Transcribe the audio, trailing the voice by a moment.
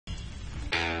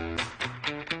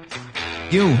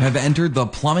You have entered the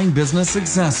Plumbing Business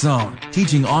Success Zone,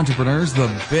 teaching entrepreneurs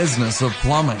the business of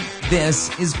plumbing. This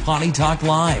is Potty Talk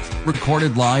Live,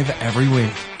 recorded live every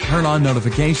week. Turn on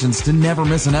notifications to never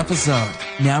miss an episode.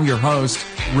 Now your host,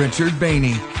 Richard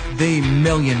Bainey, the $1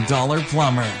 Million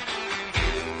Plumber.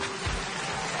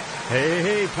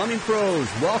 Hey, plumbing pros,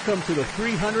 welcome to the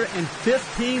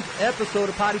 315th episode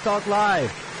of Potty Talk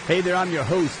Live. Hey there, I'm your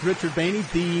host, Richard Bainey,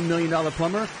 the $1 Million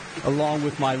Plumber, along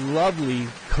with my lovely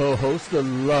co-host, the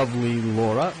lovely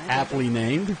Laura, aptly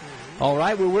named. All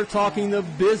right, well, we're talking the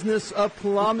business of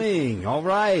plumbing. All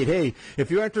right, hey,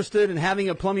 if you're interested in having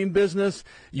a plumbing business,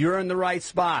 you're in the right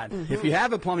spot. Mm-hmm. If you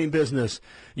have a plumbing business,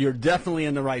 you're definitely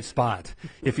in the right spot.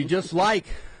 If you just like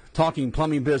talking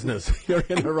plumbing business, you're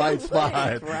in the right spot.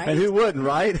 Right? And who wouldn't,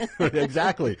 right?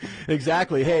 Exactly.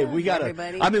 Hey, we got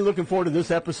I've been looking forward to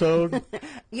this episode.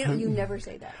 You never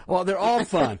say that. Well, they're all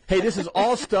fun. Hey, this is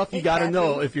all stuff you got to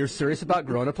know if you're serious about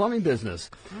growing a plumbing business.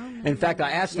 In fact,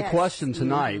 I asked the question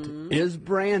tonight, does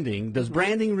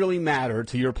branding really matter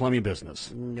to your plumbing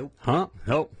business? Nope. Huh?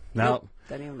 Nope. No.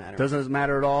 Doesn't even matter. Doesn't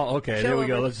matter at all? Okay, there we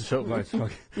go. Let's just show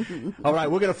okay. All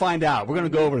right, we're going to find out. We're going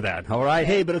to go over that. All right?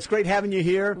 Hey, but it's great having you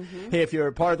here. Hey, if you're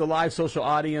a part of the live social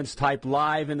audience, type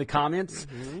live in the comments.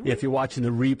 If you're watching the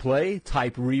replay,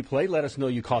 type replay. Let us know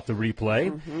you caught the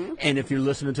replay. And if you're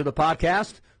listening to the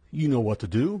podcast, you know what to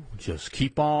do. Just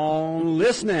keep on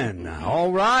listening.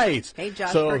 All right. Hey,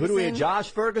 Josh So Ferguson. who do we have?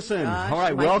 Josh Ferguson. Josh, all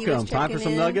right, Mikey welcome. Time for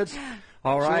some nuggets.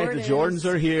 All right, Jordans. the Jordans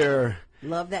are here.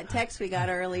 Love that text we got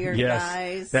earlier, Yes,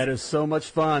 guys. that is so much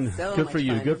fun. So good much for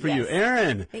you. fun. Good for you. Yes.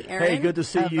 Aaron. Hey, Aaron. Hey, good to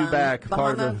see you back.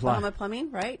 Bahama Plumbing,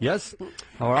 right? Yes.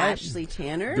 All right. Ashley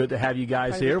Tanner. Good to have you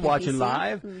guys Part of here the watching PPC.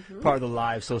 live. Part of the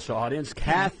live social audience.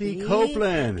 Kathy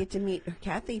Copeland. Get to meet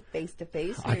Kathy face to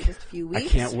face in just a few weeks.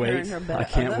 I can't Her wait. and her I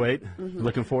can't wait.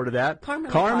 Looking forward to that.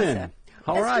 Carmen.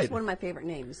 All That's right. just one of my favorite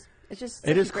names. It's just It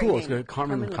such is a great cool. name. It's good.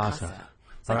 Carmen Lacasa.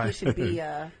 It's like he should be.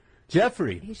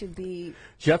 Jeffrey. He should be.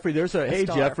 Jeffrey, there's a hey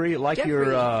star. Jeffrey, like Jeffrey.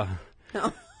 your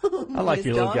I like His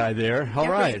your little dog. guy there. All Jeffrey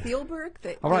right.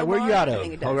 Thielberg, All right, where you out I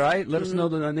think it of? does. All right, let us know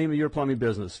the name of your plumbing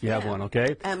business if you have one,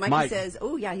 okay? Mikey Mike says,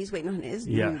 "Oh yeah, he's waiting on his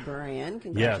new brand.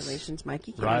 Congratulations,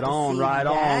 Mikey! Can't Right wait to on, see right that.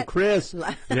 on. Chris,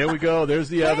 there we go. There's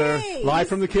the other. Hey, Live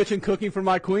from the kitchen, cooking for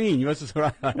my queen. You must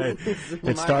right.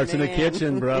 It starts in the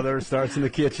kitchen, brother. It starts in the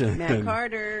kitchen. Matt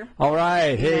Carter. All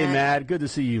right. Hey, Matt. Matt. Good to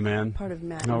see you, man. Part of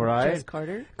Matt. All right. Jess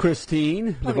Carter.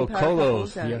 Christine, the Plumbing Power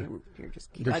Vocolos. Couples, you're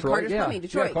just Detroit, Carter's Plumbing,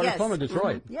 Detroit. Yeah, Carter's yes. Plumbing,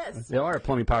 Detroit. Yes. They are a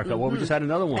plumbing power couple. Well, we just had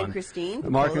another one. And Christine.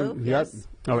 Mark, Polo, yep. yes.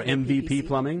 Or MVP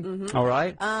Plumbing. All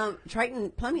right. Triton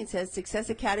Plumbing says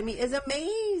Success Academy is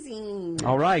amazing.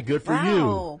 All right. Good for Wow.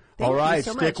 you. Thank All right. you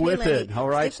so Stick much. with Hey, it. All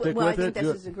right. Stick well, with I think it.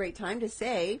 this is a great time to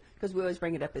say, because we always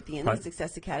bring it up at the end, Right. the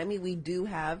Success Academy. We do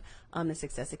have the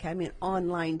Success Academy, an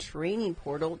online training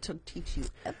portal to teach you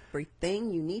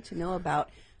everything you need to know about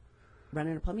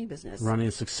running a plumbing business. Running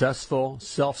a successful,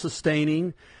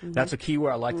 self-sustaining. That's a key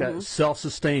word. I like that.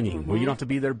 Self-sustaining. Well, you don't have to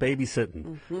be there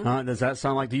babysitting. Does that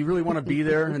sound like, do you really want to be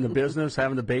there in the business,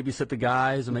 having to babysit the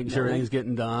guys and making sure everything's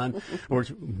getting done? Or would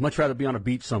you much rather be on a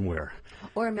beach somewhere?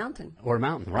 Or a mountain. Or a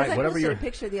mountain, right. I Whatever posted you're. a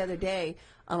picture the other day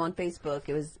on Facebook.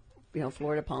 It was,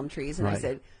 Florida palm trees. And I Right.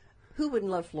 said, who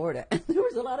wouldn't love Florida? And there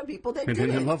was a lot of people that didn't.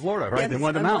 They love Florida, right? Yes, They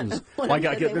wanted the mountains.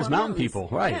 There's mountain people,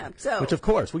 right? Yeah, so, which, of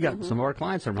course, we got some of our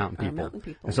clients are mountain people. mountain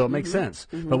people. And so it makes sense.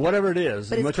 But whatever it is,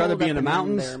 But you it's much rather cold be up in the in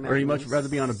mountains, their or you much mountains. rather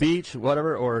be on a beach,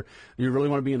 whatever, or you really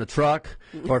want to be in the truck,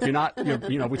 or if you're not,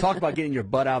 we talk about getting your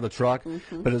butt out of the truck,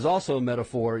 but it's also a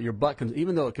metaphor. Your butt can,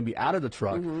 even though it can be out of the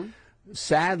truck,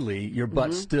 sadly, your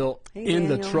butt's still in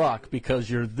the Daniel. truck because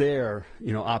you're there,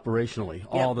 operationally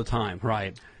all the time,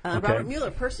 right? Robert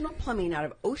Mueller, personal plumbing out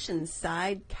of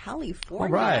Oceanside, California. All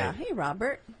right. Hey,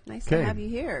 Robert. Nice Okay. to have you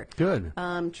here. Good.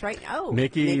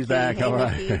 Nikki's back. Hey, all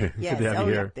right. Nikki. Good Yes. to have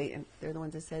you here. They're the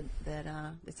ones that said that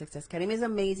the Success Academy is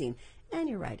amazing. And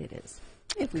you're right, it is.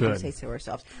 If we Good. do say so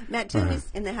ourselves. Matt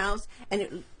Toomey's in the house,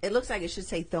 and it looks like it should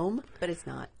say Thome, but it's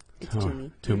not. It's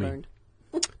Toomey. Toomey. We learned.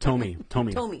 Tommy.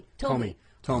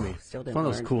 Still didn't One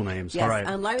of those learn. cool names. Yes, All right.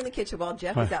 I'm live in the kitchen while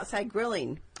Jeff is outside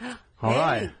grilling. All hey,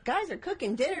 right. guys are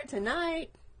cooking dinner tonight.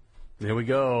 There we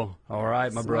go. All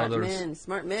right, my brothers.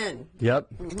 Smart men. Yep.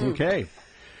 Okay.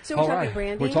 So we're All talking right.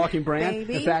 branding. We're talking brand.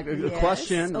 Baby. In fact, a Yes.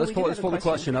 question. Oh, Let's we do pull have a the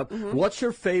question up. What's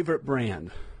your favorite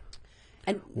brand?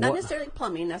 And not What- necessarily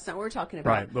plumbing. That's not what we're talking about.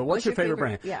 Right. But what's your favorite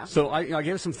brand? Yeah. So I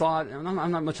gave some thought. And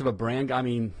I'm not much of a brand guy. I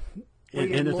mean, Well,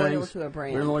 you're into loyal things. to a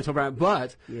brand. We're loyal to a brand.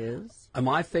 But Yes.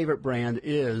 my favorite brand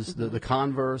is the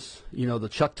Converse, the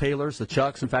Chuck Taylors, the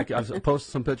Chucks. In fact, I've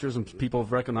posted some pictures and people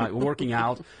have recognized working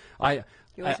out. I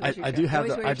You always wear your do Chuck. have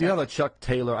You always wear I your do have Chuck. a Chuck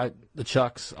Taylor. The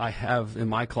Chucks I have in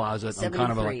my closet. I'm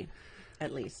kind of a 73.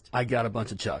 at least? I got a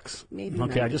bunch of Chucks. Maybe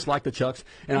Okay, 90. I just like the Chucks,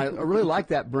 and I really like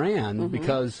that brand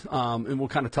because, and we'll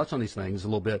kind of touch on these things a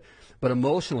little bit. But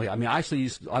emotionally, I mean, I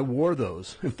wore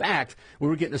those. In fact, we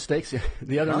were getting the steaks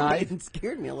the other night. It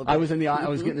scared me a little bit. I was I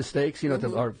was getting the steaks, at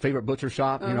our favorite butcher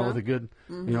shop, with a good,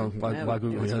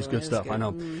 Wagyu. That's good stuff. I know.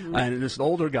 And this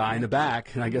older guy in the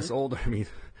back, and I guess older. I mean.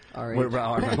 We're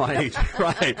my age,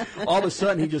 right? All of a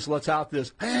sudden, he just lets out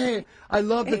this, "Hey, I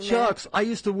love the Chucks. I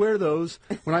used to wear those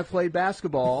when I played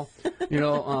basketball,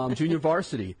 junior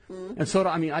varsity." And so,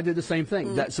 I did the same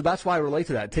thing. So that's why I relate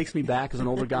to that. It takes me back as an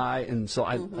older guy, and so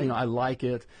I like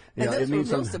it. And those it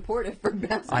means were real supportive for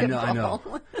basketball. I know.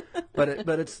 But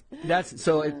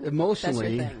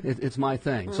emotionally, it's my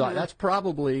thing. So that's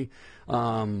probably,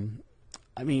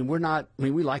 we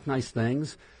like nice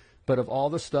things. But of all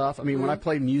the stuff, when I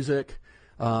played music,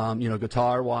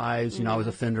 guitar-wise, I was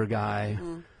a Fender guy,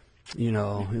 and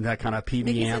that kind of PB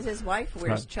Mickey amp. says his wife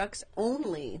wears Chucks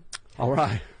only. All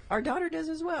right. Our daughter does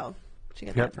as well. She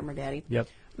got that from her daddy. Yep.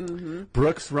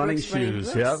 Brooks running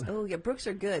shoes. Brooks. Yep. Oh, yeah, Brooks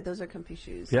are good. Those are comfy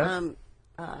shoes. Yep.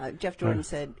 Jeff Jordan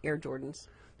said Air Jordans.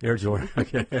 Air Jordan.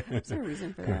 Okay. Is there a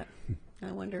reason for that?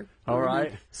 I wonder. All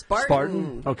right.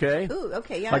 Spartan. Okay. Ooh,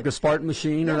 okay, yeah. Like the Spartan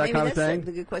machine or that kind of thing? That's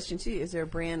a good question, too. Is there a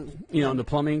brand? In the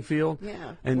plumbing field?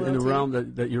 Yeah. And in the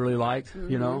realm that you really liked,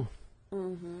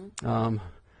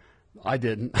 I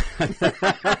didn't.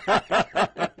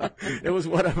 It was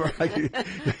whatever.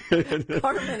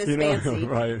 Carmen is fancy.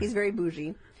 Right. He's very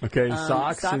bougie. Okay,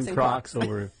 socks and Crocs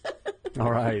over.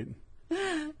 All right.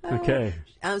 Okay.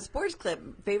 Sports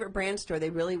Clip, favorite brand store.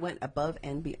 They really went above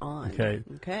and beyond. Okay.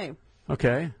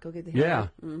 Go get the yeah.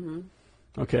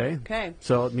 Okay.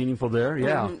 So meaningful there.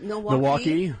 Yeah.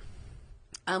 Milwaukee.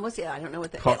 What's the? I don't know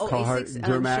what the.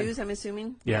 Duramax. Shoes. I'm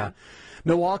assuming. Yeah.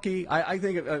 Milwaukee. I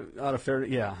think out of fair.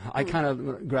 Yeah. I kind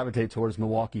of gravitate towards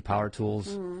Milwaukee power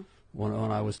tools when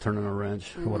I was turning a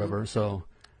wrench or whatever. So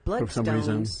for some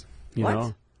reason,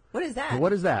 What is that?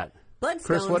 What is that? Bloodstones.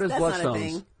 Chris, what is That's Bloodstones? Not a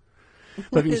thing.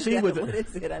 But you see, what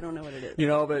is it? I don't know what it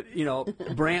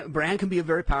is. Brand can be a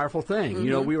very powerful thing.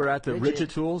 We were at the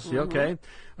Rigid Tools. Okay.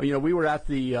 We were at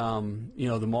the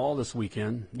the mall this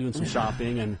weekend doing some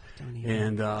shopping and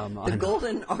the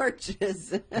Golden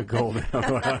Arches. The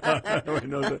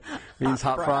golden means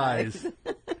hot fries.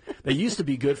 They used to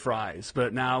be good fries,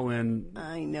 but now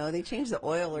I know they changed the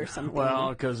oil or something. Well,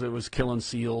 because it was killing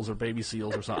seals or baby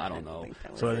seals or something. I don't know.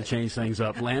 So they had to change things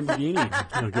up. Lamborghini.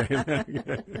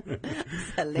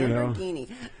 A Lamborghini.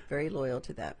 Very loyal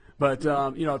to that. But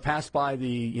it passed by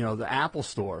the Apple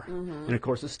store, and of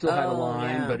course it still had a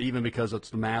line. Yeah. But even because it's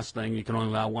the mass thing, you can only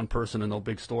allow one person in the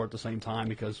big store at the same time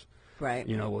because. Right.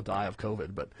 We'll die of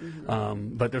COVID,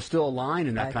 but there's still a line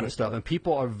in that kind of stuff, and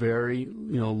people are very,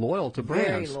 loyal to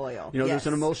brands. Very loyal. There's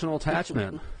an emotional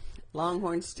attachment.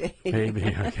 Longhorn steak.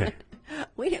 Maybe, okay.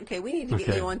 We need to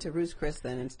get you on to Ruth's Chris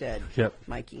then instead. Yep.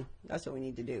 Mikey, that's what we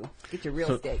need to do. Get your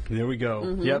real steak. There we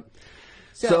go. Yep.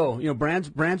 So brands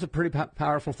a pretty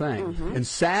powerful thing, and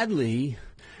sadly,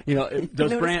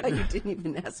 those brands. You didn't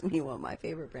even ask me what my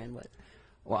favorite brand was.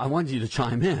 Well, I wanted you to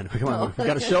chime in. Come on, we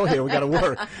got a show here. We got to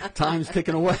work. Time's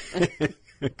ticking away.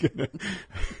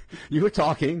 You were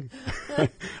talking.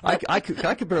 I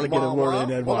could barely get a word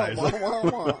in edgewise.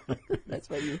 That's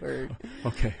what you heard.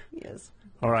 Okay. Yes.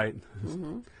 All right.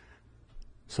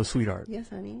 So, sweetheart. Yes,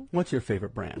 honey. What's your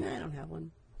favorite brand? I don't have one.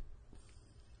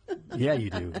 Yeah, you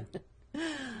do.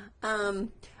 And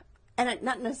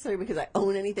not necessarily because I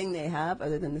own anything they have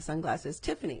other than the sunglasses.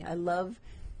 Tiffany. I love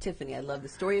Tiffany. I love the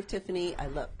story of Tiffany. I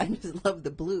just love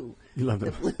the blue. You love the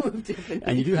blue of Tiffany.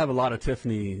 And you do have a lot of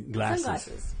Tiffany glasses.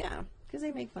 Sunglasses, yeah, because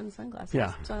they make fun sunglasses.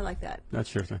 Yeah, so I like that.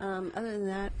 That's your thing. Other than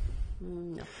that,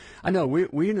 no. I know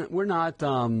we're not.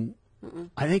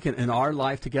 I think in our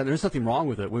life together, there's nothing wrong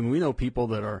with it. When we know people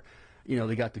that are,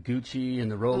 they got the Gucci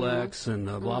and the Rolex and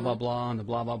the blah blah blah and the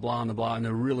blah blah blah and the blah, and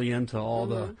they're really into all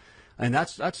the, and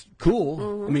that's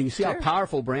cool. I mean, you see how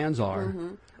powerful brands are.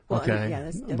 Well, okay, yeah,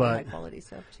 that's high quality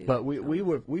stuff too. But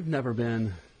we've never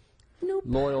been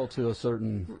loyal to a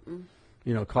certain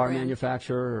car brand.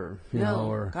 Manufacturer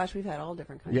or gosh, we've had all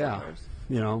different kinds of cars.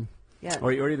 Yeah,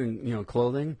 or even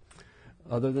clothing,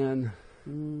 other than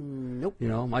nope.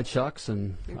 My Chucks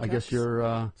and I guess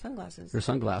your sunglasses. Your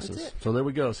sunglasses. So there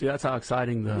we go. See, that's how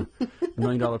exciting the $1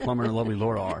 Million Plumber and the lovely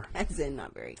Laura are. As in,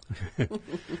 not very.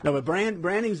 No, but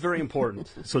branding is very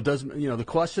important. So does the answer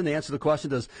to the question,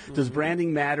 does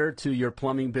branding matter to your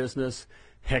plumbing business?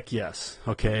 Heck yes.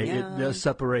 Okay, yeah. It does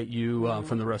separate you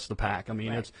from the rest of the pack. I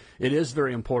mean, it is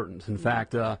very important. In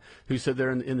fact, who said there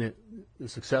in the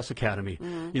Success Academy?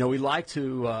 We like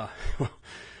to,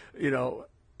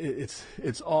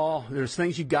 it's all, there's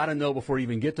things you got to know before you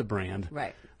even get to brand.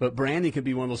 Right. But branding could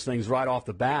be one of those things right off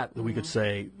the bat that we could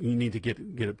say you need to get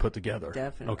it put together.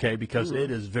 Definitely. Okay, because it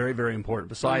is very, very important.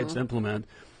 Besides implement,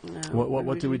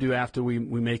 what do we do after we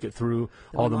make it through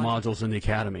all the modules in the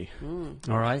academy?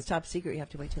 All right. It's top secret. You have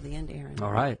to wait till the end, Aaron.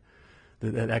 All right.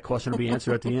 That question will be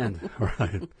answered at the end. All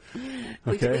right.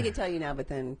 Okay. We can tell you now, but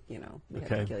then we have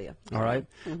to kill you. All right.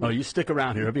 Oh, you stick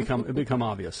around here. It'll become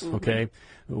obvious. Okay,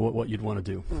 what you'd want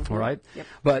to do. All right. Yep.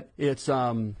 But it's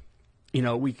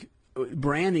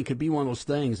branding could be one of those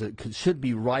things that should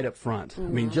be right up front. I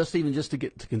mean, just to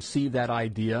get to conceive that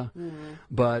idea,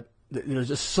 but there's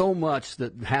just so much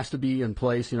that has to be in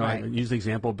place. Right. I use the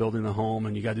example of building a home,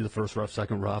 and you got to do the first rough,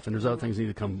 second rough, and there's other things that need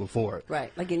to come before it.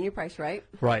 Right, like getting your price right.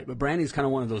 Right, but branding is kind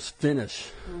of one of those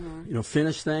finish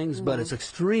things, but it's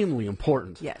extremely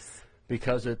important. Yes.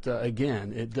 Because it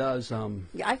does. Yeah,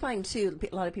 I find too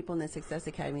a lot of people in the Success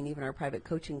Academy and even our private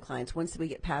coaching clients, once we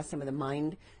get past some of the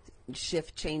mind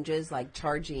shift changes like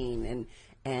charging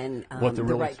and what the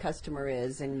right customer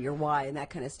is and your why and that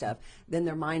kind of stuff, then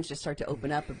their minds just start to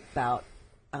open up about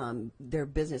their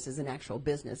business as an actual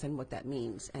business and what that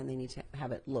means, and they need to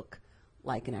have it look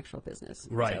like an actual business.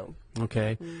 Right. So,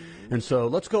 okay. And so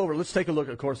let's take a look.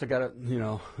 Of course, I got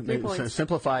to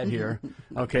simplify it here.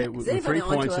 Okay, with 3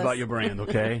 points about your brand.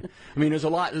 Okay. I mean, there's a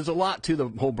lot to the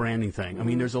whole branding thing. I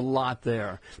mean, there's a lot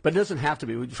there, but it doesn't have to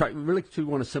be. We really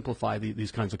want to simplify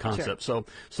these kinds of concepts. Sure.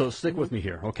 So stick with me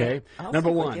here. Okay. I'll Number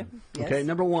stick with one. you. Yes. Okay.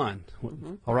 Number one.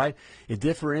 All right. It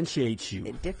differentiates you.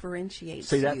 It differentiates.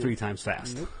 Say that you. 3 times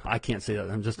fast. Nope. I can't say that.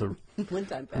 I'm just a One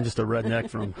time fast. I'm just a redneck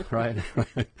from right.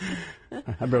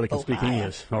 I barely can speak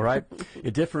English. All right,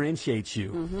 it differentiates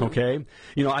you. Okay,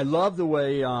 I love the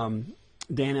way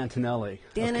Dan Antonelli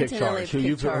of Kickcharge, who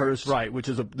you've heard is right, which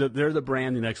is they're the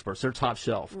branding experts. They're top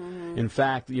shelf. In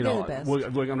fact, we're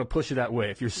going to push it that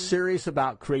way. If you're serious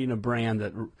about creating a brand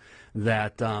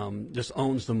that just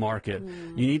owns the market,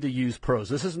 you need to use pros.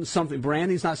 This isn't something.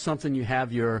 Branding's not something you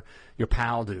have your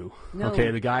pal do. No. Okay,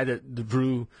 the guy that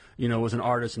drew, was an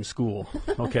artist in school.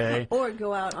 Okay, or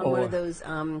go out on one of those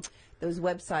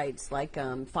websites like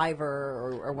Fiverr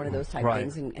or one of those type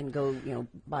things and go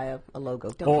buy a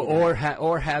logo. Don't do that.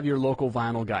 Or have your local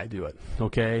vinyl guy do it.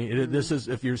 Okay, this is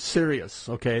if you're serious.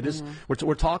 Okay,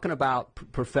 we're talking about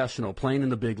professional, playing in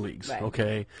the big leagues. Right.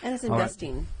 Okay, and it's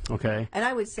investing. Right. Okay, and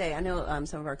I would say I know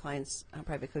some of our clients,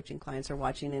 private coaching clients, are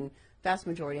watching, and vast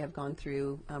majority have gone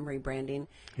through rebranding,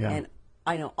 and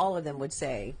I know all of them would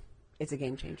say it's a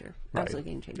game changer. Right. Absolute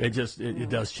game changer. It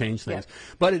does change things,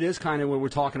 but it is kind of when we're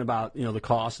talking about the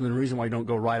cost, and the reason why you don't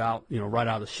go right out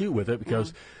of the chute with it,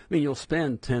 because you'll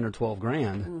spend 10 or 12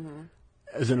 grand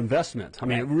as an investment. I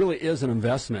mean, it really is an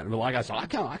investment. But like I said,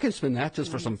 I can spend that just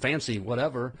for some fancy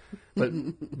whatever,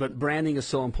 but branding is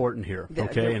so important here.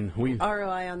 Okay, and we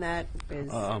ROI on that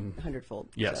is 100-fold.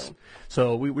 Yes,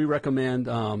 so we recommend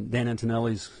Dan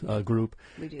Antonelli's group,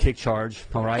 Kickcharge.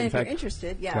 All right, and in if fact, you're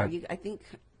interested,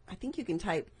 I think you can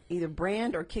type either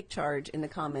brand or Kickcharge in the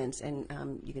comments, and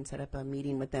you can set up a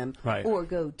meeting with them, or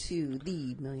go to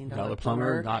the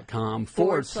 $1,000,000plumber.com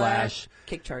 /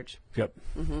 Kickcharge. Yep.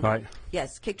 Mm-hmm. All right.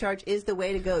 Yes, Kickcharge is the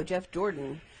way to go. Jeff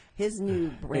Jordan, his new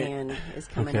brand is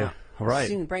coming out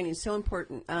soon. Branding is so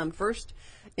important. First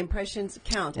impressions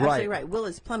count. Absolutely right.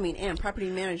 Willis Plumbing and Property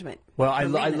Management. Well, I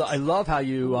love how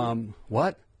you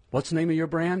what's the name of your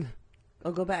brand?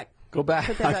 Oh, go back. Go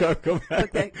back. Go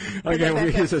back.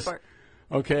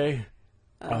 Okay.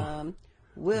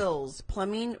 Will's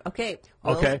Plumbing. Okay.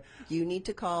 Will's, you need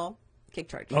to call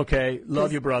Kickcharge. Okay.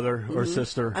 Love your brother or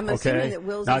sister. I'm assuming that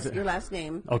Will's is your last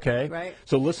name. Okay. Right.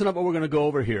 So listen up what we're going to go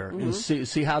over here and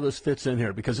see how this fits in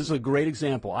here, because this is a great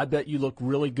example. I bet you look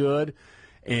really good.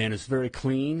 And it's very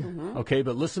clean, okay?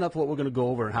 But listen up to what we're going to go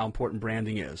over and how important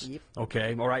branding is,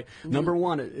 okay? All right? Number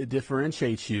one, it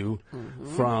differentiates you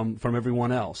from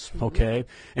everyone else, okay?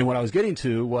 And what I was getting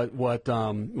to, what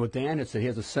Dan had said, he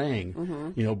has a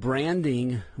saying,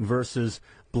 branding versus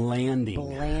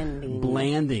blanding.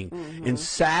 Blanding. And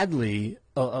sadly,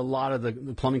 a lot of the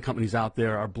plumbing companies out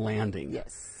there are blanding.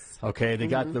 Yes. Okay, they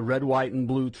got the red, white, and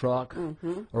blue truck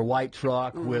or white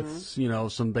truck with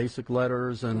some basic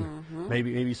letters and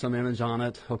maybe some image on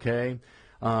it. Okay,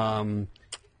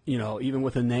 even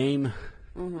with a name,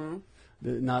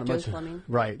 not Joe's much. Plumbing.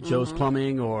 Right, Joe's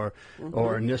Plumbing or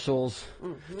initials.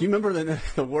 Do you remember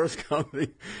the worst company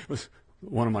was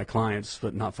one of my clients,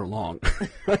 but not for long.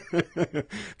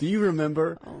 Do you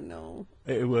remember? Oh no,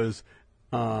 it was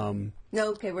No,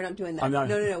 okay, we're not doing that.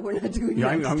 No, we're not doing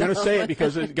that. I'm going to say it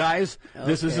because, guys,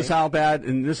 this is how bad,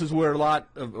 and this is where a lot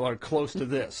are close to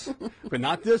this, but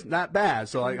not bad.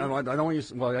 So I don't want you.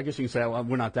 Well, I guess you can say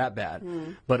we're not that bad,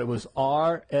 but it was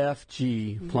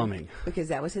RFG Plumbing because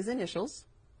that was his initials.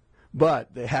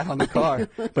 But they had on the car,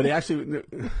 but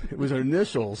it was her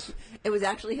initials. It was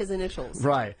actually his initials,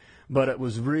 right? But it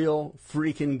was real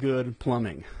freaking good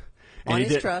plumbing. And on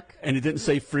his truck, and it didn't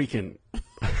say freaking.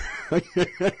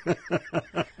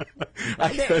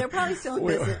 They're probably still in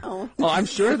business. Oh, I'm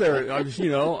sure they're.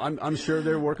 I'm sure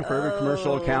they're working for every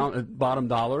commercial account at bottom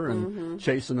dollar and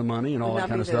chasing the money and all that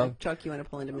kind of stuff. Truck you want to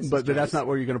pull into Mrs. But that's not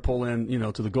where you're going to pull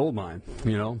in, to the gold mine,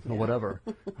 or whatever.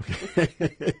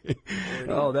 Okay.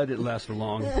 Oh, that didn't last for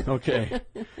long. Okay.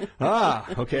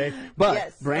 Okay.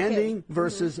 But branding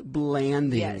versus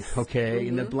blanding. Yes. Okay.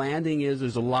 And the blanding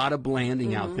there's a lot of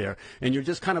blanding out there, and you're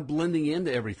just kind of blending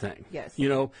into everything. Yes.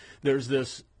 There's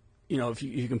this. If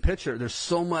you can picture, there's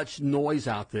so much noise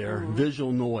out there,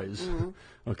 visual noise.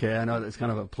 Okay, I know that's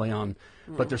kind of a play on,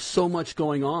 but there's so much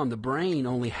going on. The brain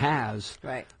only has,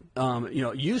 right.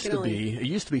 It used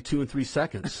to be 2 and 3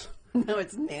 seconds. No,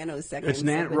 it's nanoseconds. It's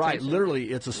right.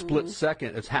 Literally, it's a split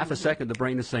second. It's half a second. The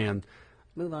brain is saying,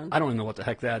 move on. I don't even know what the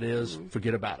heck that is.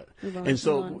 Forget about it. And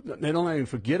so they don't even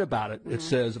forget about it. It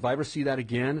says, if I ever see that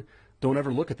again, don't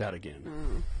ever look at that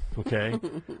again. Okay,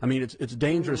 I mean it's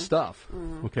dangerous stuff.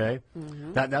 Okay,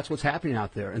 that's what's happening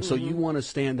out there, and so you want to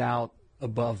stand out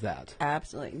above that.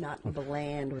 Absolutely, not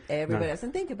bland with everybody else.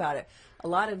 And think about it: a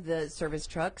lot of the service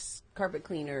trucks, carpet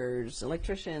cleaners,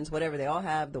 electricians, whatever, they all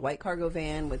have the white cargo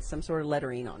van with some sort of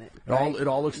lettering on it. It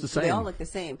all looks the same. They all look the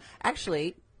same.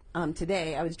 Actually,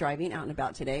 today I was driving out and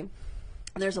about today.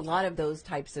 There's a lot of those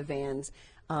types of vans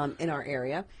in our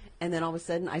area, and then all of a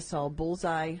sudden I saw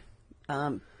Bullseye.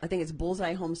 I think it's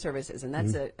Bullseye Home Services, and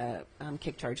that's a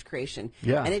kick charge creation.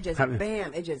 Yeah. And it just,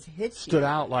 bam, it just hits you. Stood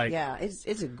out like. Yeah, it's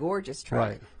a gorgeous truck.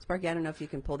 Right. Sparky, I don't know if you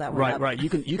can pull that one up. Right. You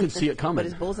can see it coming. But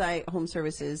it's Bullseye Home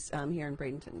Services here in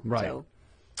Bradenton. Right. So,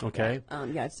 okay.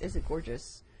 It's a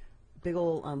gorgeous, big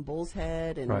old bull's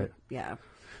head, and yeah.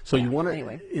 So you want to,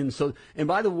 anyway. And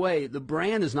by the way, the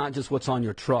brand is not just what's on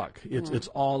your truck; it's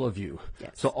all of you.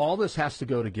 Yes. So all this has to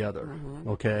go together.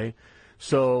 Okay.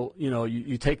 So,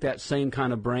 you take that same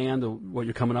kind of brand, what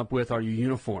you're coming up with, are you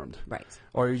uniformed? Right.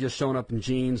 Or are you just showing up in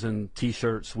jeans and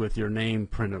T-shirts with your name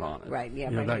printed on it? Right,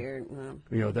 yeah, here.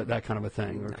 That kind of a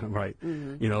thing. No. Right.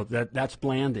 That's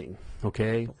blanding,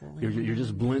 okay? You're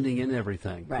just blending in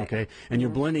everything, right. Okay? And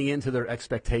you're blending into their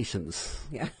expectations.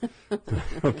 Yeah.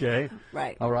 Okay?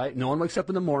 Right. All right? No one wakes up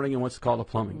in the morning and wants to call a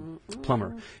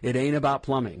plumber. It ain't about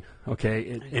plumbing,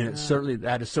 okay?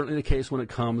 That is certainly the case when it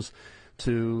comes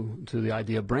to the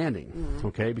idea of branding,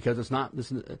 okay? Because it's not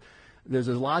there's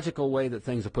a logical way that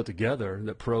things are put together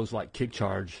that pros like Kick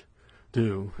Charge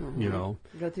do,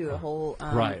 Go through a whole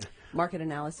market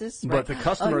analysis. But the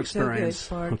customer experience,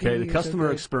 the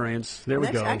customer experience, there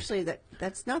we go. Actually,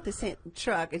 that's not the same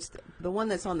truck. It's the one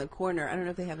that's on the corner. I don't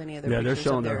know if they have any other Yeah, they're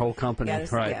showing their whole company,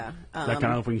 right. Yeah. That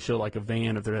kind of, if we can show like a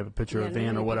van, if they have a picture of a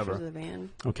van or whatever. Of the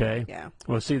van. Okay. Yeah.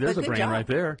 Well, see, there's a brand right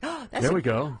there. There we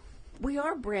go. We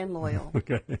are brand loyal.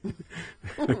 Okay.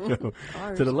 To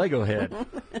the Lego head.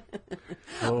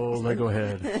 Oh, Lego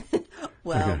head.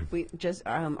 Well, we just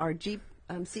our Jeep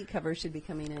seat cover should be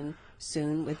coming in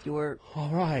soon with your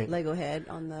Lego head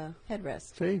on the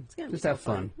headrest. See, just have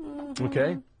fun.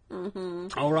 Okay.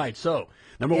 All right. So,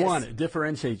 number one, it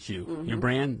differentiates you. Your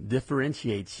brand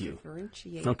differentiates you.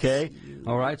 Okay.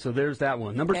 All right. So there's that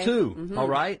one. Number two. All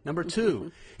right. Number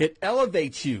two, it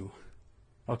elevates you.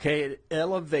 Okay, it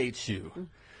elevates you.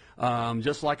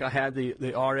 Just like I had the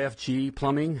RFG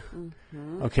plumbing.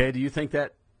 Okay, do you think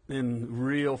that in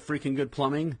real freaking good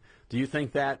plumbing, do you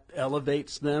think that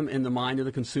elevates them in the mind of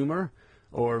the consumer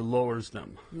or lowers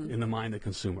them in the mind of the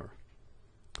consumer?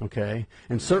 Okay,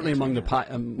 and certainly among the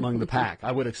pack,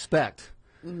 I would expect.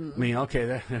 I mean,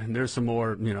 okay, there's some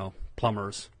more,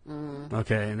 plumbers.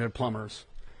 Okay, and they're plumbers.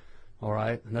 All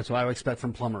right, and that's what I would expect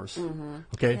from plumbers.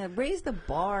 Okay, yeah, raise the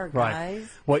bar, guys.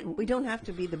 Right. We don't have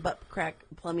to be the butt crack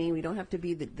plumbing. We don't have to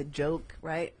be the joke,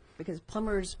 right? Because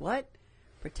plumbers,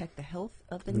 protect the health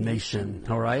of the nation.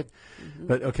 All right,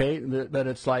 but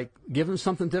it's like give them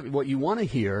something different. What you want to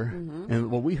hear, and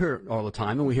what we hear all the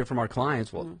time, and we hear from our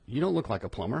clients. Well, you don't look like a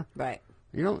plumber, right?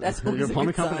 That's your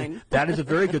plumbing company. Sign. That is a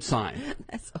very good sign.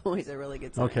 That's always a really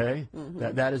good sign. Okay,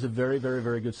 that is a very, very,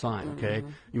 very good sign. Okay,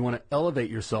 you want to elevate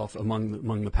yourself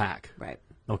among the pack. Right.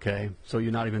 Okay, so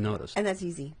you're not even noticed. And that's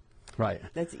easy. Right.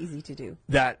 That's easy to do.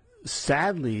 That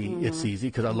sadly it's easy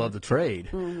because I love the trade,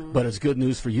 but it's good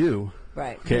news for you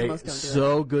Right. Okay. Most don't do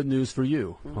So good news for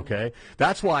you. Okay.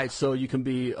 That's why it's so you can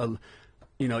be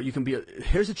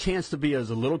here's a chance to be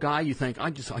as a little guy. You think,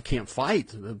 I can't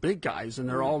fight the big guys, and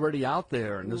they're already out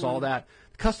there, and there's all that.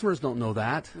 Customers don't know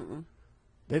that.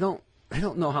 They don't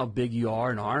know how big you are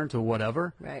and aren't or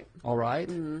whatever. Right. All right.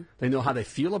 They know how they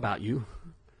feel about you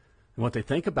and what they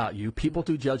think about you. People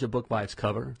do judge a book by its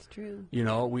cover. It's true. You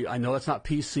know, I know it's not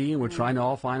PC, and we're trying to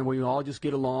all find where we all just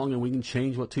get along and we can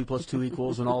change what 2 + 2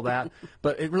 equals and all that.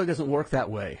 But it really doesn't work that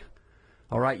way.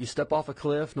 All right, you step off a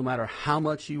cliff, no matter how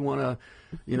much you want to,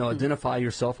 identify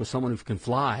yourself with someone who can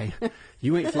fly,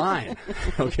 you ain't flying,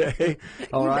 okay?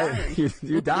 All right,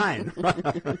 you're dying.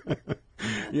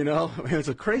 It's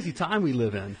a crazy time we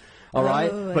live in. All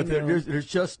right, but there's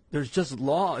just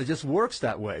law. It just works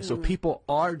that way. So people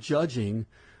are judging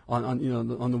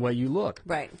on the way you look.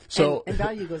 Right. So and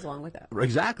value goes along with that.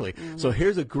 Exactly. So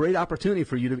here's a great opportunity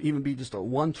for you to even be just a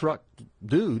one truck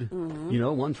dude,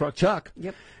 one truck Chuck.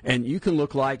 Yep. And you can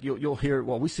look like you'll hear.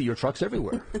 Well, we see your trucks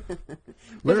everywhere. Because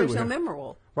they're so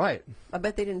memorable. Right. I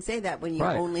bet they didn't say that when you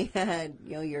only had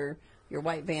your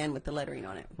white van with the lettering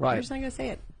on it. Right. You're just not going to say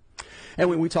it. And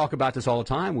we talk about this all the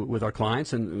time with our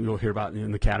clients, and you'll hear about it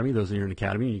in the academy. Those of you in the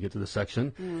academy, you get to the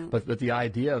section. But the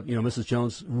idea of Mrs.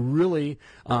 Jones really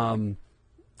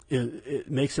it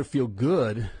makes her feel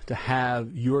good to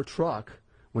have your truck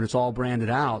when it's all branded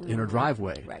out in her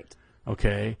driveway. Right.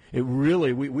 Okay. It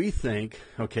really we think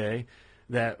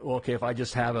that if I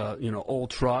just have a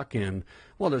old truck and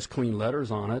there's clean letters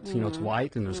on it, it's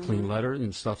white and there's clean letter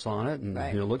and stuff's on it, and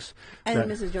it looks.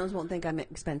 And Mrs. Jones won't think I'm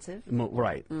expensive.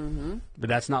 Right. But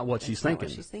that's not what she's thinking. Not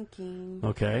what she's thinking.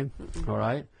 Okay. All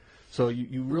right. So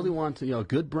you really want to a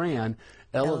good brand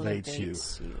elevates you.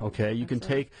 Okay. You can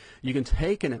take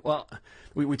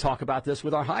we talk about this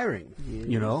with our hiring.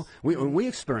 Yes. We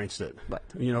experienced it. But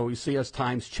we see as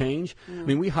times change. I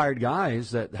mean, we hired guys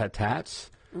that had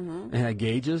tats. And had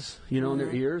gauges, in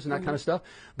their ears and that kind of stuff.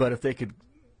 But if they could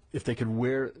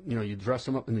wear, you dress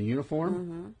them up in the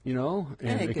uniform, and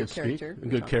they could speak.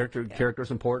 Good character. Yeah. Character is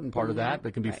important part of that.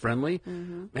 They can be friendly,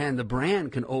 and the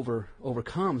brand can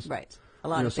overcomes. Right. A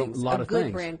lot of things. A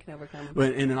good brand can overcome.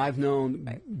 And I've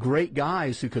known great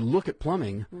guys who could look at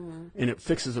plumbing, and it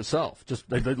fixes itself. Just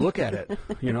they look at it,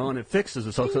 and it fixes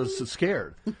itself. So it's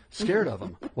scared of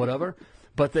them, whatever.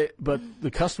 But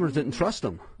the customers didn't trust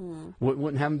them.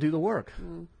 Wouldn't have them do the work.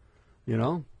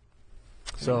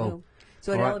 So it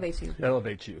elevates you. It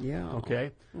elevates you. Yeah.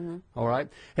 Okay. All right.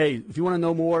 Hey, if you want to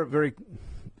know more very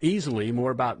easily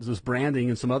more about this branding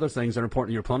and some other things that are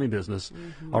important to your plumbing business,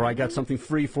 all right, got something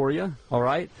free for you. All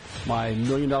right, my $1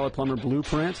 Million Plumber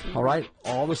Blueprint. All right,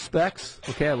 all the specs.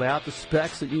 Okay, I lay out the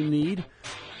specs that you need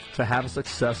to have a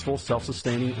successful,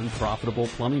 self-sustaining, and profitable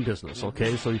plumbing business.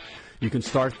 Okay, so you can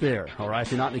start there. All right,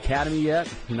 if you're not in the academy yet,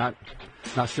 you're not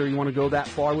sure you want to go that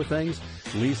far with things,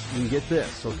 at least you can get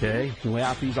this. Okay, you can lay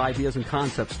out these ideas and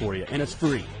concepts for you, and it's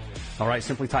free. All right,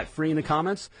 simply type free in the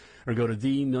comments or go to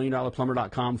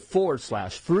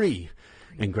themilliondollarplumber.com/free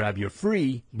and grab your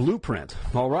free blueprint.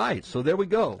 All right, so there we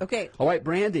go. Okay. All right,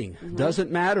 branding doesn't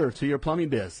matter to your plumbing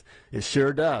biz. It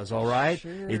sure does, all right?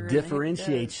 Sure, it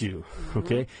differentiates you,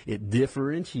 okay? It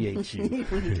differentiates you. You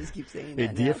just keep saying that.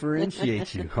 It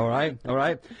differentiates you, all right? All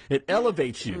right? It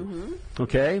elevates you,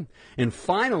 okay? And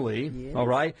finally, all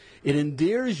right, it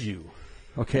endears you,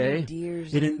 okay?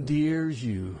 It endears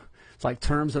you. It's like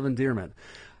terms of endearment.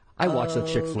 I watched a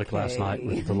chick flick last night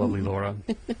with the lovely Laura.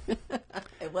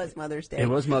 It was Mother's Day. It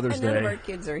was Mother's Day. None of our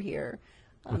kids are here.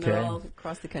 They're all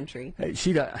across the country. Hey,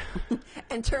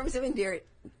 and Terms of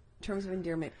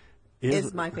Endearment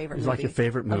is my favorite movie. It's like your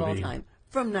favorite movie. Of all time.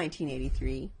 From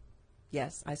 1983.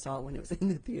 Yes, I saw it when it was in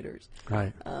the theaters.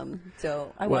 Right.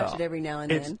 So I watch it every now and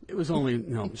then. It was only,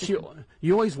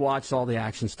 you always watch all the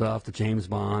action stuff, the James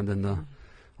Bond and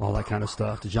all that kind of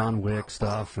stuff, the John Wick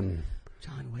stuff, and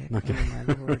John Wick. Okay. Oh,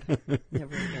 my Lord.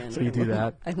 Never again. So you do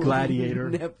that. Gladiator.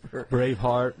 Never.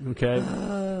 Braveheart. Okay.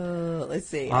 Let's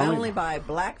see. I only buy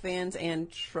black vans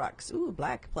and trucks. Ooh,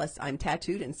 black. Plus, I'm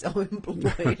tattooed and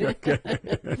self-employed. Okay.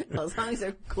 Well, as long as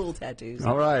they're cool tattoos.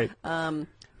 All right.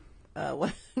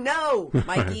 What? No,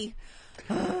 Mikey.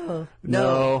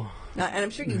 No. And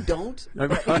I'm sure you don't.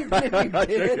 But even if you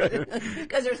did,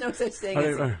 because there's no such thing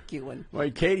as a cute one. Well,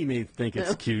 Katie may think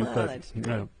it's cute, well, but that's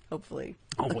true. Hopefully.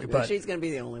 But she's going to be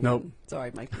the only one.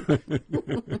 Sorry, Mikey.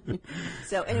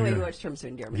 So anyway, we watched Terms of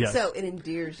Endearment. Yes. So it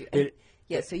endears you.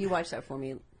 So you watched that for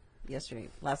me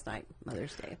last night,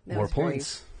 Mother's Day. That More was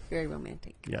points. Very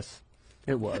romantic. Yes,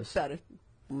 it was. About a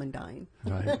woman dying.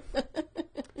 Right.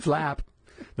 Flap.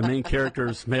 The main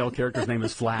male character's name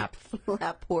is Flap.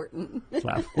 Flap Horton.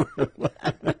 Flap.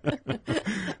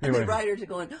 And the writers are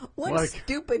going, what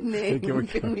stupid name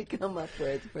can we come up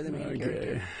with for the main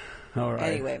character? All right.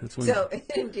 Anyway, so it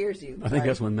endears you. I think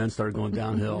that's when men started going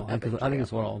downhill. I think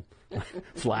it's what all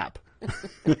Flap.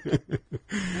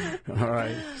 All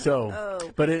right.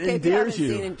 So, but it endears you. If you haven't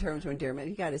seen it in terms of endearment,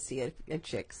 you got to see it at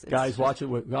Chicks. Guys, watch it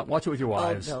with your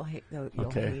wives. You'll hate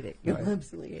it. You'll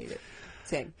absolutely hate it.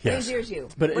 Same. Yes. It endears you.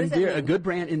 But a good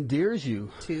brand endears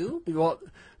you to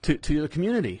the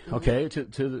community, okay,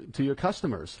 to your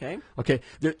customers, okay.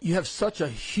 You have such a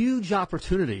huge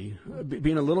opportunity,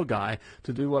 being a little guy,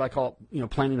 to do what I call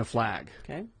planting a flag,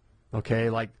 okay,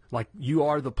 like you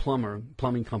are the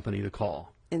plumbing company to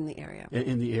call. In the area.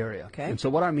 In the area. Okay. And so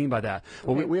what I mean by that,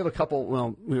 well, we have a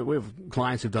couple, we have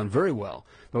clients who've done very well,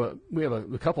 but we have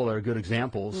a couple that are good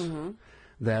examples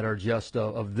that are just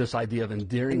of this idea of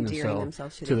endearing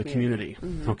themselves to the community.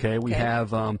 Okay. We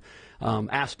have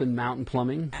Aspen Mountain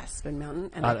Plumbing. Aspen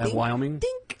Mountain. And out of Wyoming.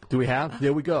 Dink. Do we have?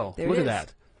 There we go. Look at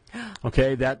that.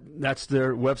 Okay, that's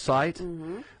their website.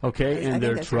 Okay, and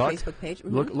their truck. Their Facebook page.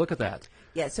 Look at that.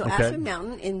 Yeah, so Aspen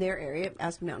Mountain in their area,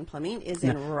 Aspen Mountain Plumbing, is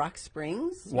in Rock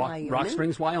Springs, Wyoming. Rock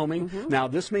Springs, Wyoming. Now,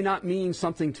 this may not mean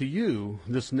something to you.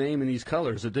 This name and these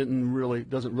colors, it doesn't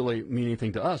really mean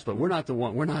anything to us. But we're not the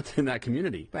one. We're not in that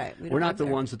community. Right. We're not the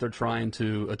ones that they're trying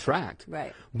to attract.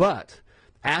 Right. But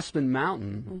Aspen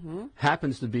Mountain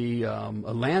happens to be a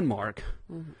landmark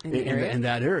in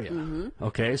that area.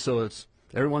 Okay, so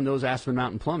everyone knows Aspen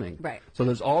Mountain Plumbing. Right. So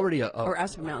there's already or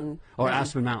Aspen Mountain. Or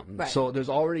Aspen Mountain. Right. So there's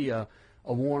already a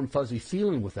warm, fuzzy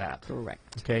feeling with that. Correct.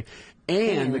 Okay.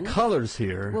 And the colors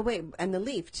here. Well, wait, and the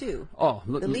leaf too. Oh,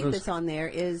 the leaf that's on there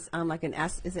is like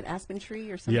is it aspen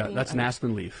tree or something? Yeah, that's an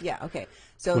aspen leaf. Yeah. Okay.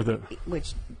 So,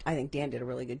 which I think Dan did a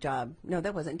really good job. No,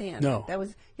 that wasn't Dan. No, that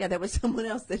was someone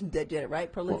else that did it. Right,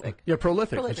 Prolific. Well, yeah,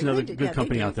 Prolific. It's another good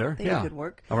company out there. They do good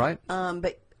work. All right.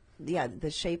 But yeah,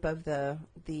 the shape of the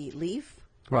leaf.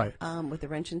 Right. With the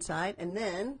wrench inside, and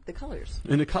then the colors.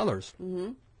 And the colors.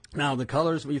 Now, the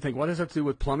colors, you think, what does that to do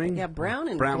with plumbing? Yeah, brown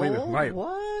and gold. Right.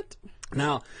 What?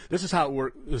 Now, this is how it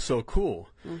works. It's so cool.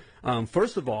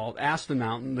 First of all, Aspen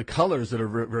Mountain, the colors that are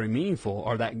very meaningful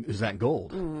is that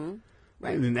gold.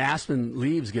 Right. And the aspen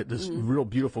leaves get this real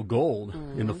beautiful gold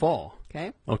in the fall.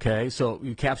 Okay. Okay, so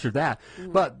you captured that.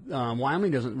 But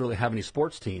Wyoming doesn't really have any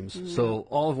sports teams, so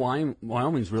all of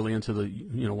Wyoming's really into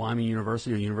the Wyoming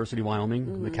University or University of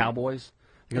Wyoming, the Cowboys.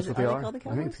 I guess what they are. Called the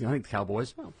Cowboys? I think the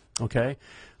Cowboys. Oh. Okay.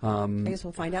 I guess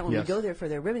we'll find out when we go there for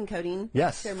their ribbon cutting.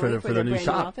 Yes, ceremony for their new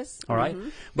shop. Office. All right,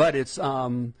 but it's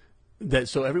so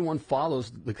everyone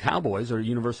follows the Cowboys or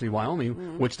University of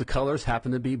Wyoming, which the colors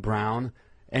happen to be brown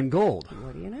and gold.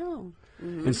 What do you know?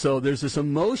 And so there's this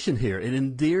emotion here. It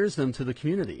endears them to the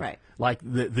community. Right. Like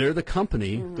they're the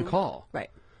company to call. Right.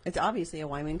 It's obviously a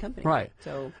Wyoming company. Right.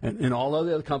 So and all of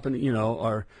the other companies,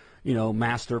 are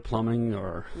Master Plumbing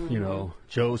or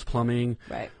Joe's Plumbing.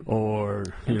 Right. Or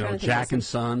Jack and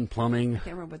Son Plumbing. I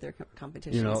can't remember what their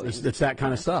competition is. It's that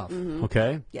kind of stuff.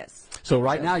 Okay. Yes. So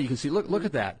now you can see. Look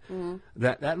at that.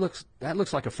 That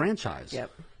looks like a franchise.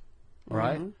 Yep. All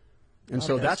right. And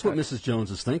so that's what Mrs. Jones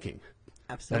is thinking.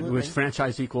 Absolutely. Which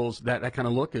franchise equals that kind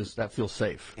of look that feels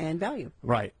safe and value.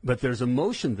 Right, but there's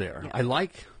emotion there. Yeah. I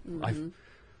like.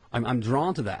 I'm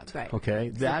drawn to that. Right. Okay.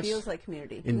 That feels like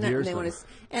community. And they want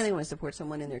to support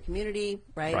someone in their community.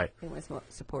 Right. Right. They want to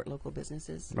support local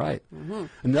businesses. Right.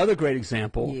 Another great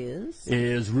example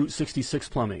is Route 66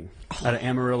 Plumbing out of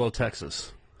Amarillo,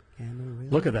 Texas.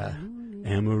 Look at that.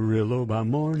 Amarillo by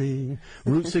morning.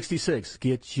 Route 66.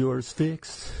 Get yours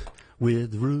fixed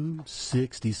with Route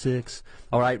 66.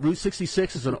 All right, Route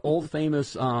 66 is an old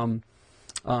famous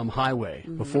highway.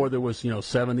 Before there was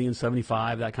 70 and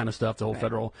 75, that kind of stuff. The whole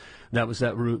federal, that was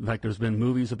that route. In fact, there's been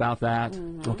movies about that.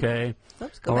 Okay.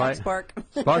 Oops, go back, Spark.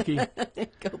 Sparky.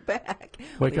 Go back.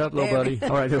 Wake up, little buddy. All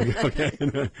right, there we go. Okay.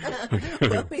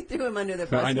 Well, we threw him under the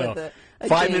bus. I know. With a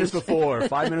 5 minutes before.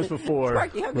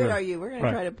 Sparky, how good are you? We're going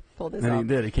to try to pull this off. And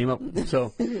he did. He came up.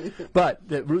 So, but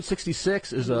Route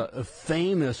 66 is a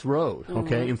famous road.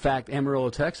 Okay. In fact, Amarillo,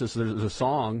 Texas, there's a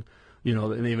song.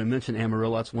 And they even mentioned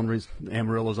Amarillo. That's one reason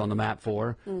Amarillo's on the map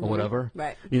or whatever.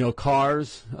 Right.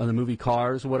 Cars, the movie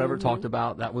Cars or whatever talked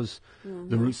about, that was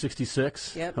the Route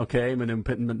 66. Yep. Okay. And then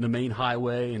putting the main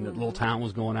highway and the little town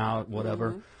was going out,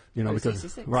 whatever. Route because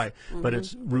 66. Right. But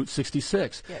it's Route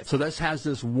 66. Yes. So this has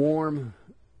this warm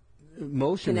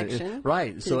motion. Connection.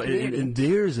 Right. So it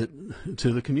endears it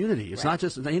to the community. It's not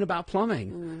just, it ain't about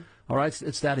plumbing. All right.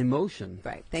 It's that emotion.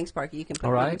 Right. Thanks, Sparky. You can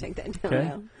All right. take that down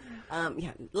now.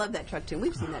 Yeah, love that truck too. And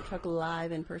we've seen that truck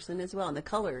live in person as well, and the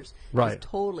colors right. just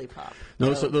totally pop.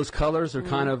 Those colors are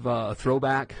kind of a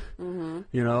throwback, you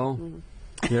know.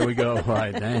 There we go.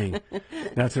 Right, dang.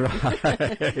 That's right.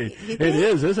 It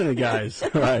is, isn't it, guys?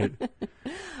 Right.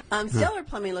 Stellar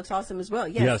Plumbing looks awesome as well.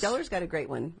 Yeah, yes. Stellar's got a great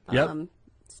one. Yep.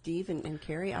 Steve and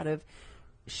Carrie out of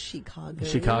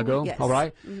Chicago. Yes. All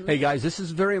right. Hey, guys, this is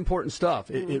very important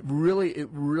stuff. It really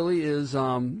is.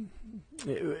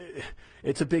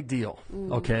 It's a big deal.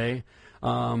 Okay.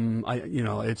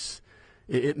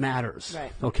 It matters.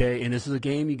 Right. Okay. And this is a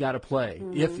game you got to play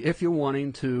if you're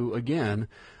wanting to again.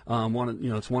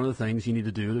 It's one of the things you need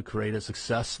to do to create a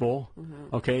successful,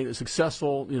 a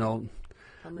successful,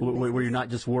 where you're not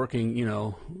just working,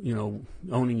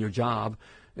 owning your job,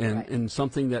 and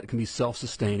something that can be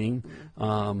self-sustaining,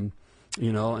 and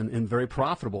very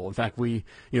profitable. In fact,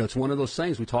 it's one of those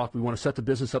things we want to set the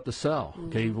business up to sell.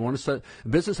 Okay,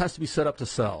 business has to be set up to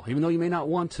sell, even though you may not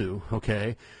want to.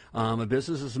 Okay, a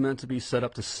business is meant to be set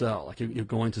up to sell, like you're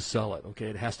going to sell it. Okay,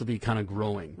 it has to be kind of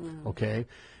growing. Okay.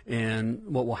 And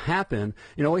what will happen,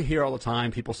 we hear all the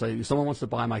time people say, someone wants to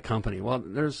buy my company. Well,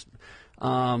 there's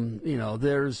con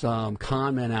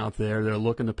men out there that are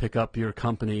looking to pick up your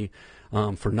company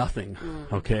for nothing.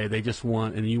 Okay, they just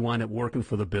want, and you wind up working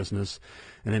for the business,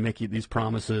 and they make you these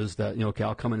promises that okay,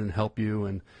 I'll come in and help you,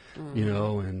 and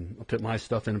and I'll put my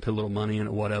stuff in and put a little money in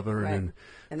it, whatever, and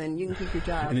then you can keep your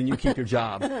job. And then you keep your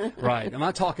job. Right. I'm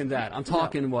not talking that. I'm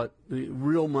talking the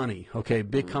real money. Okay,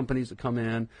 big companies that come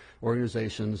in,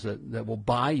 organizations that will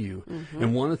buy you.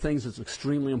 And one of the things that's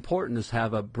extremely important is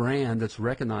have a brand that's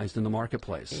recognized in the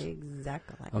marketplace.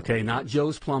 Exactly. Okay, not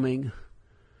Joe's Plumbing,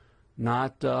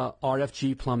 not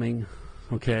RFG Plumbing,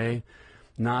 okay,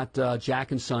 not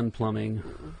Jack and Son Plumbing,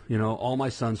 All My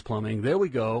Son's Plumbing. There we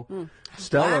go.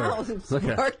 Stellar. Wow,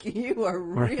 Sparky, you are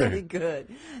really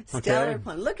good. Stellar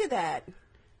Plumbing. Look at that.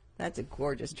 That's a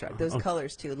gorgeous truck. Those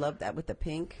colors, too. Love that with the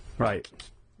pink. Right.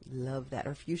 Love that.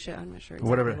 Or fuchsia. I'm not sure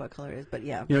exactly what color it is, but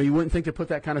yeah. You wouldn't think to put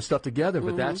that kind of stuff together,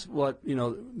 but that's what,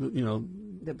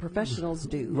 the professionals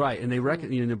do. Right, and they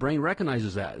the brain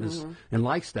recognizes that and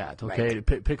likes that. Okay,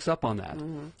 it picks up on that.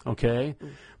 Okay,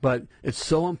 but it's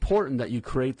so important that you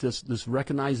create this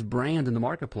recognized brand in the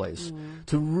marketplace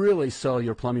to really sell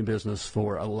your plumbing business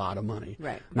for a lot of money.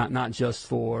 Right. Not just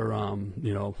for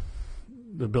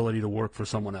the ability to work for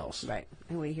someone else. Right,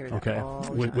 and we hear that all the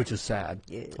time. Which is sad.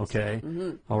 Yes. Okay,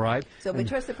 all right. So, but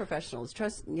trust the professionals.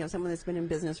 Trust someone that's been in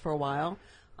business for a while,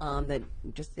 that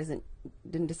just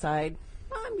didn't decide.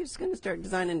 I'm just going to start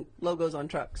designing logos on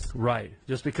trucks. Right.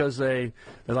 Just because they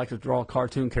like to draw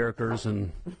cartoon characters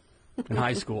in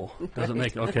high school doesn't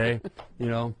make okay.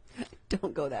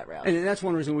 Don't go that route. And that's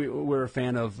one reason we're a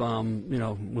fan of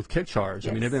with Kick Charge.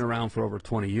 Yes. I mean, they've been around for over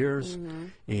 20 years,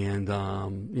 and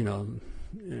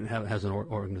and has an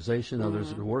organization.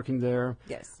 Others are working there.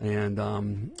 Yes. And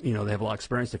they have a lot of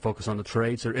experience. They focus on the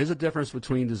trades. There is a difference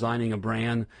between designing a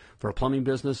brand for a plumbing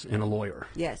business and a lawyer.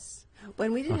 Yes.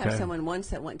 When we did have someone once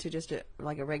that went to just a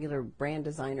regular brand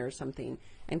designer or something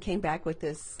and came back with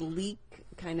this sleek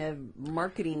kind of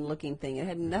marketing looking thing. It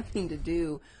had nothing to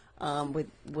do with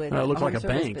it looked like a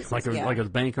bank, business. like a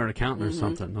bank or an accountant or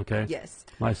something. Okay. Yes.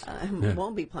 Nice.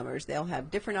 Won't be plumbers. They'll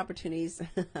have different opportunities.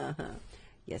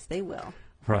 Yes, they will.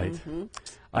 Right.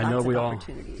 I know we all.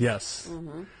 Yes.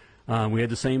 We had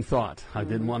the same thought. I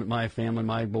didn't want my family,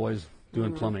 my boys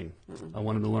doing plumbing. I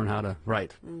wanted to learn how to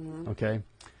write. Okay.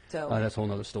 So that's a whole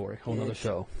other story, whole other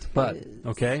show. But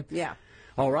okay. Yeah.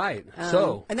 All right.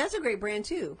 And that's a great brand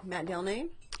too, Matt Delnay.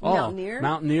 Mountaineer.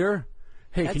 Mountaineer.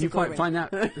 Hey, that's can you find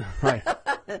that? Right.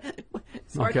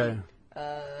 Okay.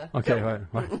 Okay.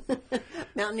 Right.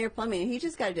 Mountaineer Plumbing. He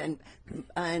just got it done.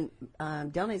 And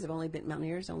Delnay's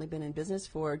Mountaineer's only been in business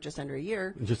for just under a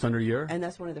year. Just under a year. And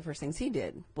that's one of the first things he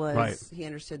did was he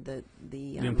understood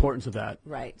the importance of that.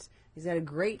 Right. He's got a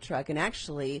great truck, and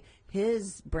actually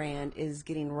his brand is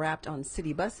getting wrapped on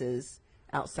city buses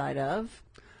outside of.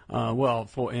 In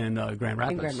Grand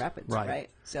Rapids. In Grand Rapids, right.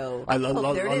 So I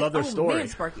love their story. Man,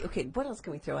 Sparky. Okay, what else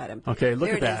can we throw at him? Okay,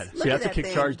 look at that. See, that's a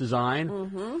Kick Charge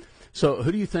design. So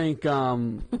who do you think,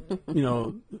 Mrs.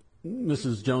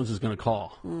 Jones is going to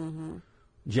call?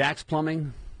 Jack's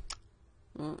Plumbing?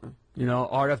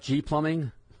 RFG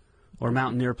Plumbing? Or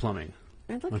Mountaineer Plumbing?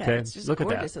 And look at it. It's just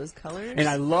gorgeous, those colors. And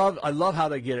I love how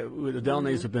they get it. The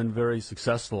Delnays have been very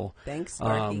successful. Thanks,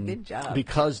 Sparky. Good job.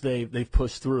 Because they've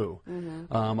pushed through.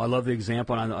 I love the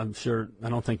example, and I'm sure, I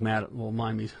don't think Matt will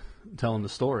mind me telling the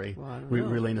story,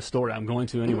 relaying the story. I'm going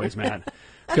to anyways, Matt,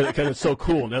 because it's so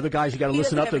cool. And the other guys, you got to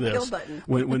listen up to this.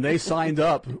 When they signed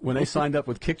up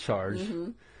with Kick Charge,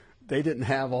 they didn't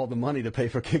have all the money to pay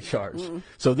for kick charge.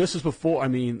 So this is before, I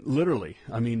mean, literally.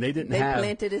 I mean, they didn't have. They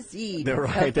planted a seed. They're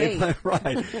right.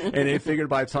 And they figured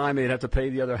by the time they'd have to pay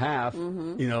the other half,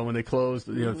 you know, when they closed,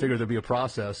 you know, figured there'd be a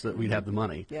process that we'd have the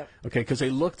money. Yep. Okay, because they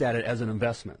looked at it as an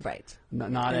investment. Right.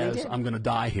 Not as, I'm going to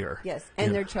die here. Yes.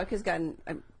 And their truck has gotten,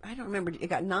 I don't remember, it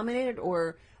got nominated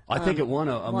or. I think it won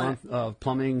a month of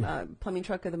plumbing. Plumbing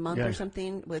truck of the month or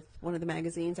something with one of the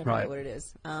magazines. I forget what it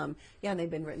is. And they've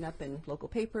been written up in local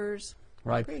papers.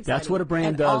 Right. That's what a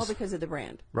brand does. All because of the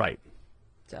brand. Right.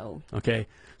 So. Okay.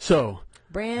 So.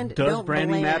 Brand. Does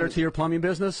branding matter to your plumbing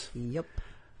business? Yep.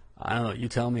 I don't know. You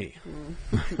tell me.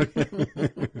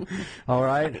 All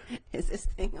right. Is this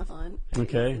thing on?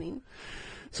 Okay.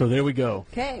 So there we go.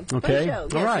 Okay. Okay. Show.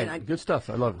 All right. Good stuff.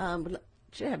 I love it.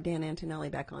 Should have Dan Antonelli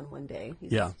back on one day.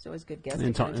 He's always a good guest.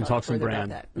 And talk some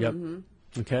brand. Yep.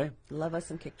 Okay. Love us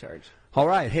some kick charge. All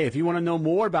right. Hey, if you want to know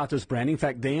more about this branding, in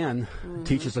fact, Dan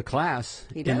teaches a class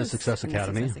in the Success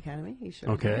Academy. Success Academy. He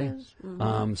sure does.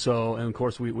 So, and of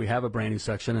course, we have a branding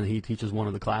section, and he teaches one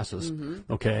of the classes.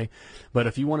 Okay. But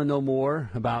if you want to know more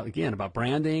about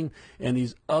branding and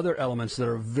these other elements that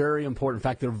are very important, in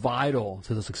fact, they're vital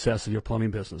to the success of your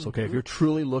plumbing business. Okay. If you're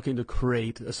truly looking to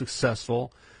create a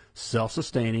successful,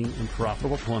 self-sustaining and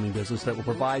profitable plumbing business that will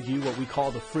provide you what we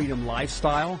call the freedom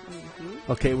lifestyle.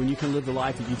 Okay, when you can live the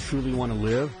life that you truly want to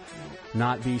live,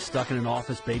 not be stuck in an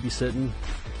office babysitting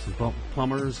some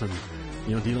plumbers and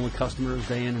dealing with customers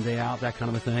day in and day out, that kind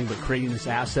of a thing, but creating this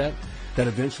asset that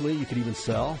eventually you could even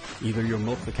sell. Either you'll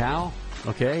milk the cow,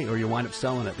 okay, or you wind up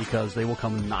selling it because they will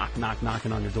come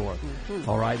knocking on your door.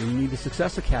 All right, and you need the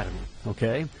Success Academy,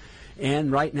 okay?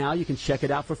 And right now, you can check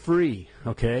it out for free,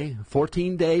 okay?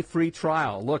 14-day free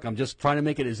trial. Look, I'm just trying to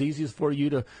make it as easy as for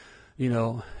you to,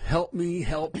 help me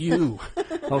help you,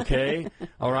 okay?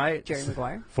 All right? Jerry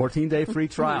Maguire. 14-day free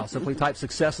trial. Simply type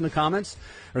success in the comments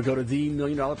or go to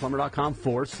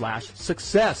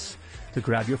themilliondollarplumber.com/success to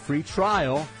grab your free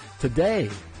trial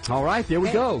today. All right, there we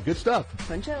go. Good stuff.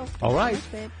 Fun show. All right. Thanks,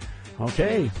 babe.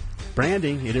 Okay.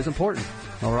 Branding, it is important.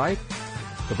 All right?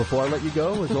 But before I let you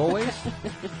go, as always,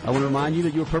 I want to remind you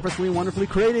that you were purposefully and wonderfully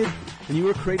created, and you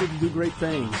were created to do great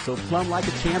things. So plumb like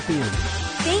a champion.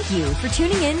 Thank you for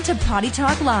tuning in to Potty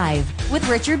Talk Live with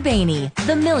Richard Bainey,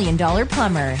 the $1 Million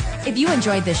Plumber. If you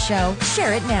enjoyed this show,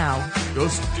 share it now.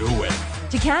 Just do it.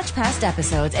 To catch past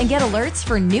episodes and get alerts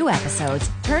for new episodes,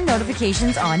 turn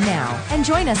notifications on now and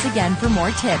join us again for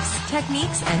more tips,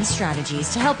 techniques, and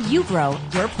strategies to help you grow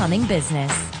your plumbing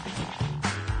business.